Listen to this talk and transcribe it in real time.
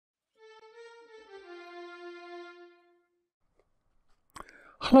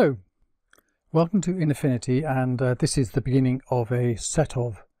Hello, welcome to Affinity, and this is the beginning of a set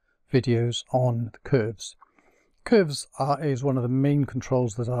of videos on the curves. Curves is one of the main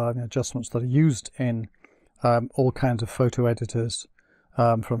controls that are adjustments that are used in all kinds of photo editors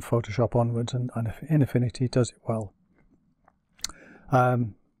from Photoshop onwards, and Affinity does it well.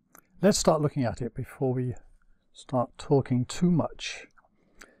 Let's start looking at it before we start talking too much.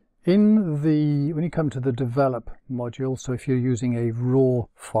 When you come to the develop module, so if you're using a raw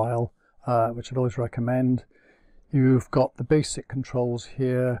file, which I'd always recommend, you've got the basic controls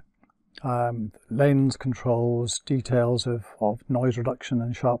here, lens controls, details of noise reduction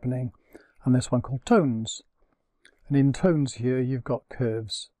and sharpening, and this one called tones. And in tones here you've got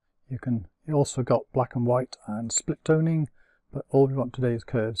curves. You also got black and white and split toning, but all we want today is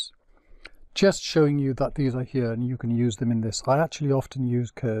curves. Just showing you that these are here and you can use them in this. I actually often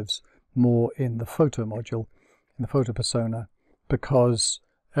use curves more in the photo module, in the photo persona, because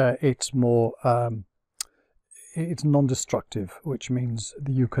it's more it's non-destructive, which means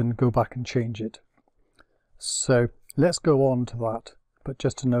that you can go back and change it. So let's go on to that, but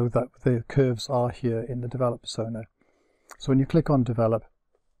just to know that the curves are here in the develop persona. So when you click on develop,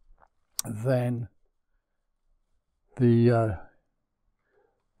 then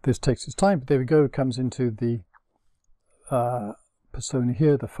this takes its time, but there we go, it comes into the persona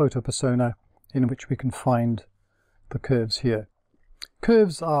here, the photo persona, in which we can find the curves here.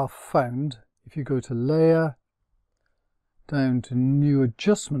 Curves are found if you go to layer, down to new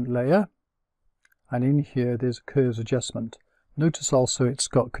adjustment layer, and in here there's a curves adjustment. Notice also it's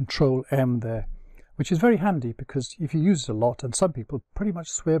got Control M there, which is very handy because if you use it a lot, and some people pretty much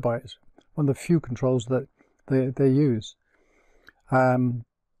swear by it, it's one of the few controls that they use.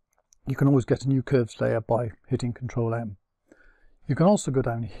 You can always get a new curves layer by hitting Control M. You can also go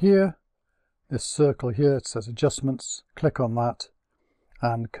down here, this circle here, it says adjustments, click on that,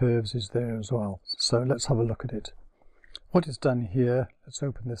 and curves is there as well. So let's have a look at it. What it's done here, let's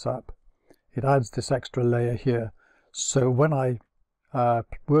open this up, it adds this extra layer here. So when I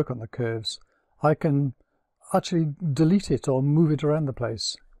work on the curves, I can actually delete it or move it around the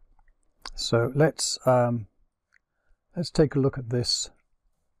place. So let's take a look at this.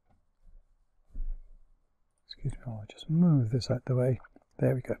 Excuse me, I'll just move this out the way.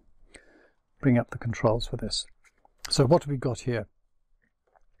 There we go. Bring up the controls for this. So what have we got here?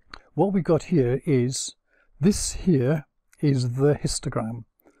 What we got here is, this here is the histogram.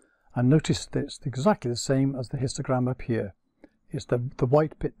 And notice that it's exactly the same as the histogram up here. It's the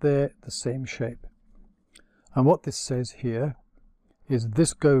white bit there, the same shape. And what this says here is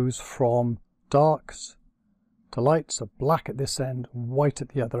this goes from darks to lights, so black at this end, white at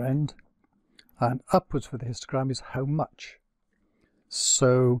the other end. And upwards for the histogram is how much.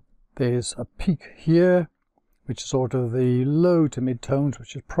 So there's a peak here, which is sort of the low to mid tones,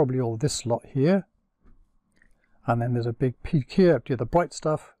 which is probably all this lot here. And then there's a big peak here up to the bright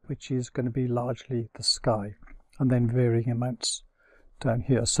stuff, which is going to be largely the sky. And then varying amounts down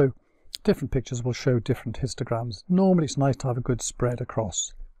here. So different pictures will show different histograms. Normally it's nice to have a good spread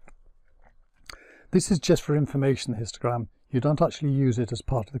across. This is just for information, the histogram. You don't actually use it as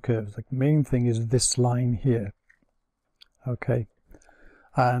part of the curves. The main thing is this line here. Okay,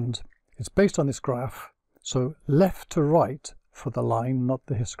 and it's based on this graph. So left to right for the line, not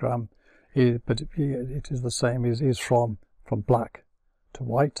the histogram, but it is the same. Is from black to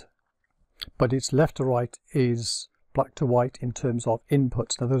white, but it's left to right is black to white in terms of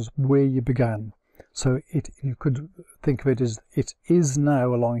inputs. Now that's where you began. So you could think of it as it is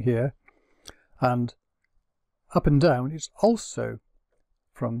now along here, and up and down it's also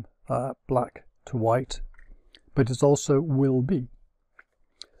from black to white, but it's also will be.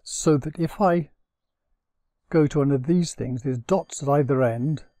 So that if I go to one of these things, there's dots at either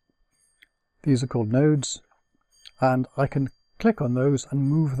end, these are called nodes, and I can click on those and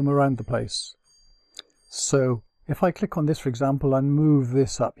move them around the place. So if I click on this, for example, and move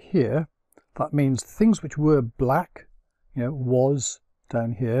this up here, that means things which were black, was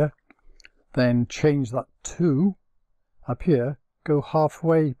down here, then change that to up here, go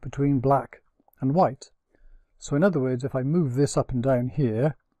halfway between black and white. So in other words, if I move this up and down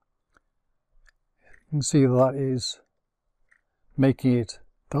here, you can see that is making it,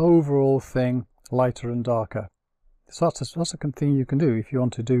 the overall thing, lighter and darker. So that's a thing you can do if you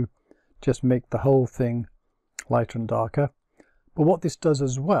want to do, just make the whole thing lighter and darker. But what this does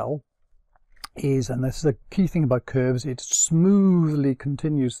as well is, and this is a key thing about curves, it smoothly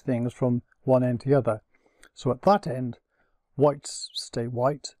continues things from one end to the other. So at that end, whites stay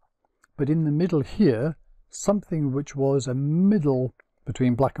white, but in the middle here, something which was a middle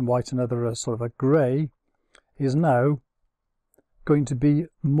between black and white and other sort of a grey is now going to be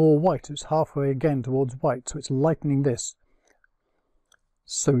more white. It's halfway again towards white, so it's lightening this.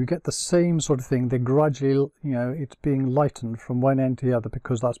 So we get the same sort of thing. They're gradually, you know, it's being lightened from one end to the other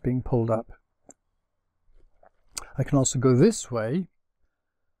because that's being pulled up. I can also go this way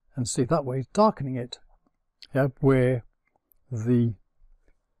and see that way it's darkening it. Yeah, where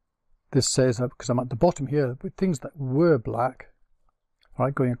this says, because I'm at the bottom here, with things that were black,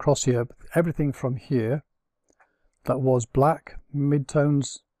 right, going across here, everything from here that was black,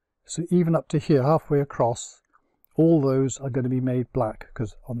 midtones, so even up to here, halfway across, all those are going to be made black,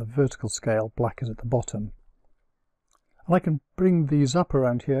 because on the vertical scale, black is at the bottom. And I can bring these up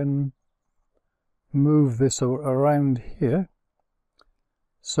around here and move this around here.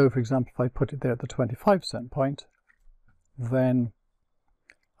 So for example, if I put it there at the 25% point, then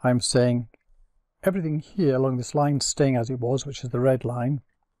I'm saying everything here along this line staying as it was, which is the red line,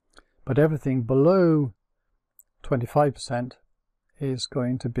 but everything below 25% is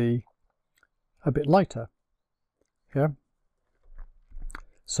going to be a bit lighter. Yeah.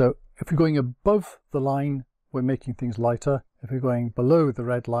 So if we're going above the line, we're making things lighter. If we're going below the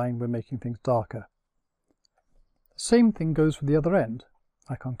red line, we're making things darker. The same thing goes for the other end.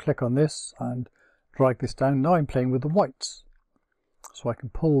 I can click on this and drag this down. Now I'm playing with the whites. So I can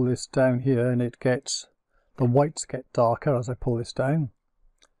pull this down here and it gets, the whites get darker as I pull this down.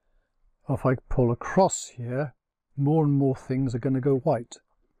 If I pull across here, more and more things are going to go white.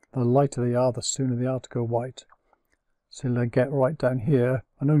 The lighter they are, the sooner they are to go white. So I get right down here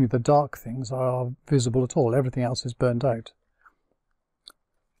and only the dark things are visible at all. Everything else is burned out.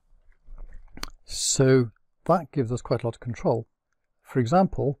 So that gives us quite a lot of control. For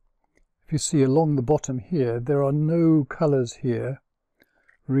example, if you see along the bottom here, there are no colours here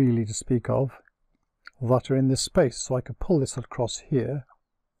really to speak of that are in this space. So I could pull this across here.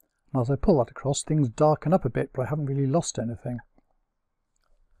 And as I pull that across, things darken up a bit, but I haven't really lost anything.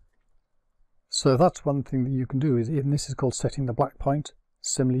 So that's one thing that you can do, and this is called setting the black point.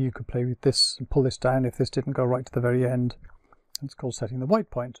 Similarly, you could play with this and pull this down if this didn't go right to the very end. It's called setting the white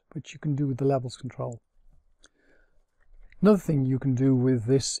point, which you can do with the levels control. Another thing you can do with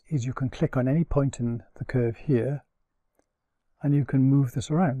this is you can click on any point in the curve here and you can move this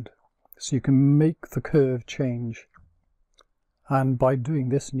around. So you can make the curve change. And by doing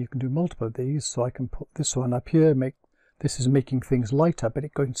this, and you can do multiple of these, so I can put this one up here, this is making things lighter, but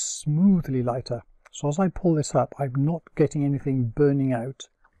it's going smoothly lighter. So as I pull this up, I'm not getting anything burning out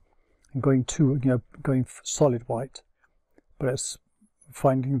and going solid white, but it's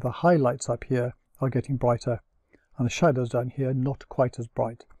finding the highlights up here are getting brighter and the shadows down here not quite as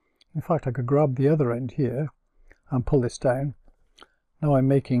bright. In fact, I could grab the other end here and pull this down. Now I'm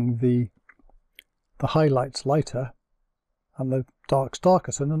making the highlights lighter and the darks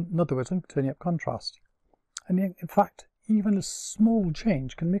darker. So in other words, I'm turning up contrast. And in fact, even a small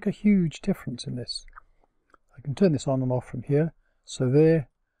change can make a huge difference in this. I can turn this on and off from here. So there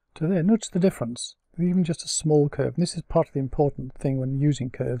to there. Notice the difference with even just a small curve. And this is part of the important thing when using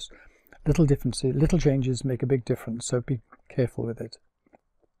curves. Little differences, little changes make a big difference. So be careful with it.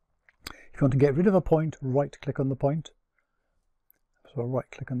 If you want to get rid of a point, right click on the point. So I'll right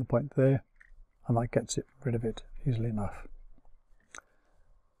click on the point there, and that gets rid of it easily enough.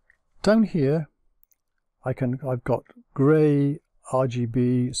 Down here, I've got grey,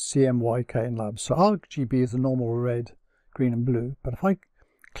 RGB, CMYK and labs. So RGB is the normal red, green and blue. But if I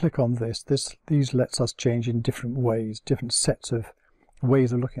click on these lets us change in different ways, different sets of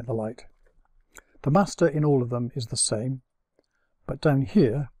ways of looking at the light. The master in all of them is the same, but down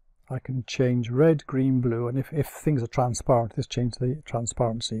here I can change red, green, blue, and if things are transparent, this changes the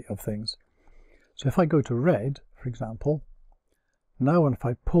transparency of things. So if I go to red, for example, now if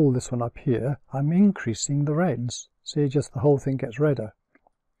I pull this one up here, I'm increasing the reds. See, just the whole thing gets redder.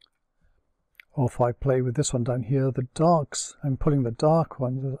 Or if I play with this one down here, the darks, I'm pulling the dark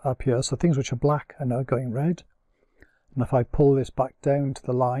ones up here, so things which are black are now going red. And if I pull this back down to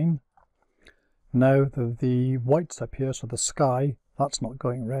the line, now the whites up here, so the sky, that's not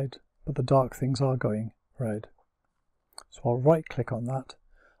going red, but the dark things are going red. So I'll right click on that.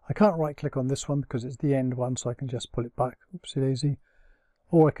 I can't right click on this one because it's the end one, so I can just pull it back, oopsie daisy,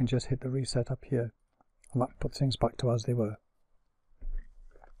 or I can just hit the reset up here, and that puts things back to as they were.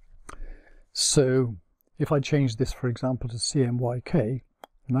 So if I change this, for example, to CMYK,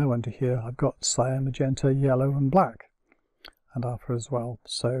 now under here I've got cyan, magenta, yellow and black, and alpha as well.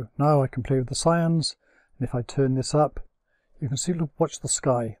 So now I can play with the cyans, and if I turn this up, you can see, look, watch the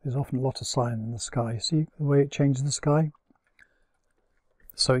sky. There's often a lot of cyan in the sky. See the way it changes the sky?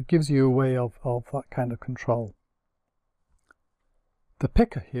 So it gives you a way of that kind of control. The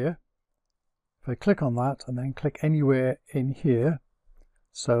picker here If I click on that and then click anywhere in here,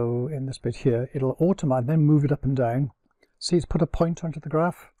 so in this bit here, it'll automatically then move it up and down. See, it's put a point onto the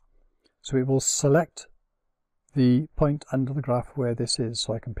graph, so it will select the point under the graph where this is.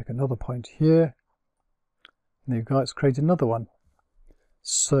 So I can pick another point here, and there you go, it's created another one.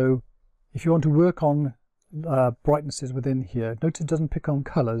 So if you want to work on brightnesses within here, notice it doesn't pick on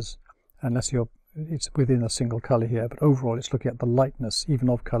colors unless it's within a single color here, but overall it's looking at the lightness even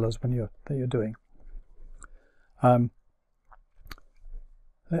of colors when you're doing.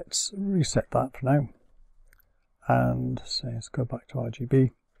 Let's reset that for now, and say let's go back to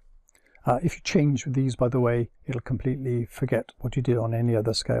RGB. If you change these, by the way, it'll completely forget what you did on any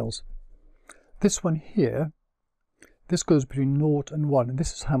other scales. This one here, this goes between 0 and 1, and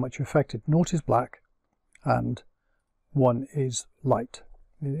this is how much you affected. 0 is black and 1 is light,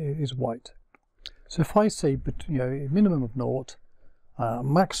 it is white. So if I say, a minimum of 0,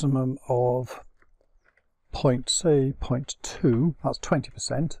 maximum of say 0.2, that's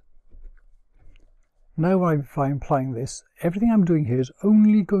 20%. Now if I'm applying this, everything I'm doing here is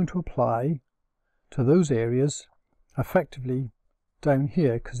only going to apply to those areas effectively down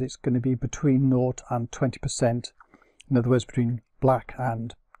here, because it's going to be between 0 and 20%. In other words, between black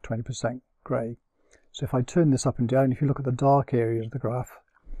and 20% grey. So if I turn this up and down, if you look at the dark areas of the graph,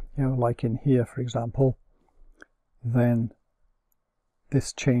 like in here, for example, then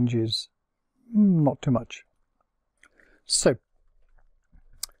this changes not too much. So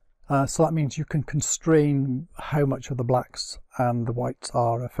that means you can constrain how much of the blacks and the whites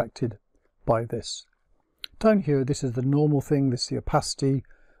are affected by this. Down here, this is the normal thing. This is the opacity,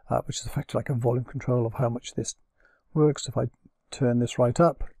 which is effectively like a volume control of how much this works. If I turn this right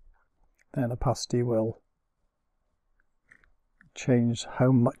up, then opacity will change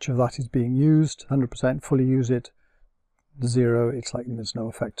how much of that is being used. 100%, fully use it. 0, it's like there's no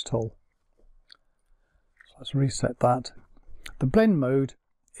effect at all. So let's reset that. The blend mode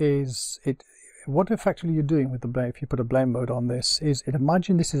is what effectively you're doing with the blend. If you put a blend mode on this,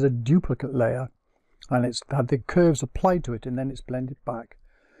 imagine this is a duplicate layer, and it's had the curves applied to it, and then it's blended back.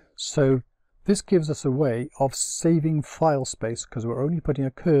 So this gives us a way of saving file space, because we're only putting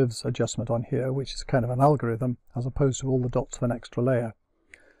a curves adjustment on here, which is kind of an algorithm, as opposed to all the dots of an extra layer.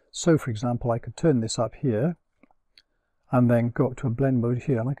 So for example, I could turn this up here and then go up to a blend mode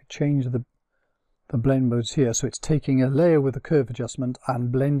here, and I could change the blend modes here, so it's taking a layer with a curve adjustment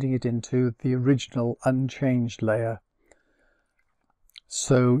and blending it into the original unchanged layer.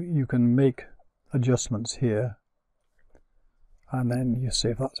 So you can make adjustments here, and then you see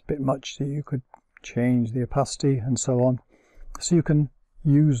if that's a bit much, so you could change the opacity and so on. So you can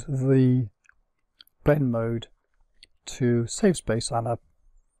use the blend mode to save space and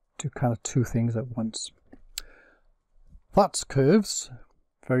do kind of two things at once. That's curves.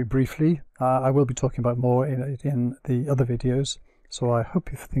 Very briefly. I will be talking about more in the other videos, so I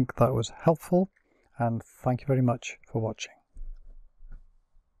hope you think that was helpful, and thank you very much for watching.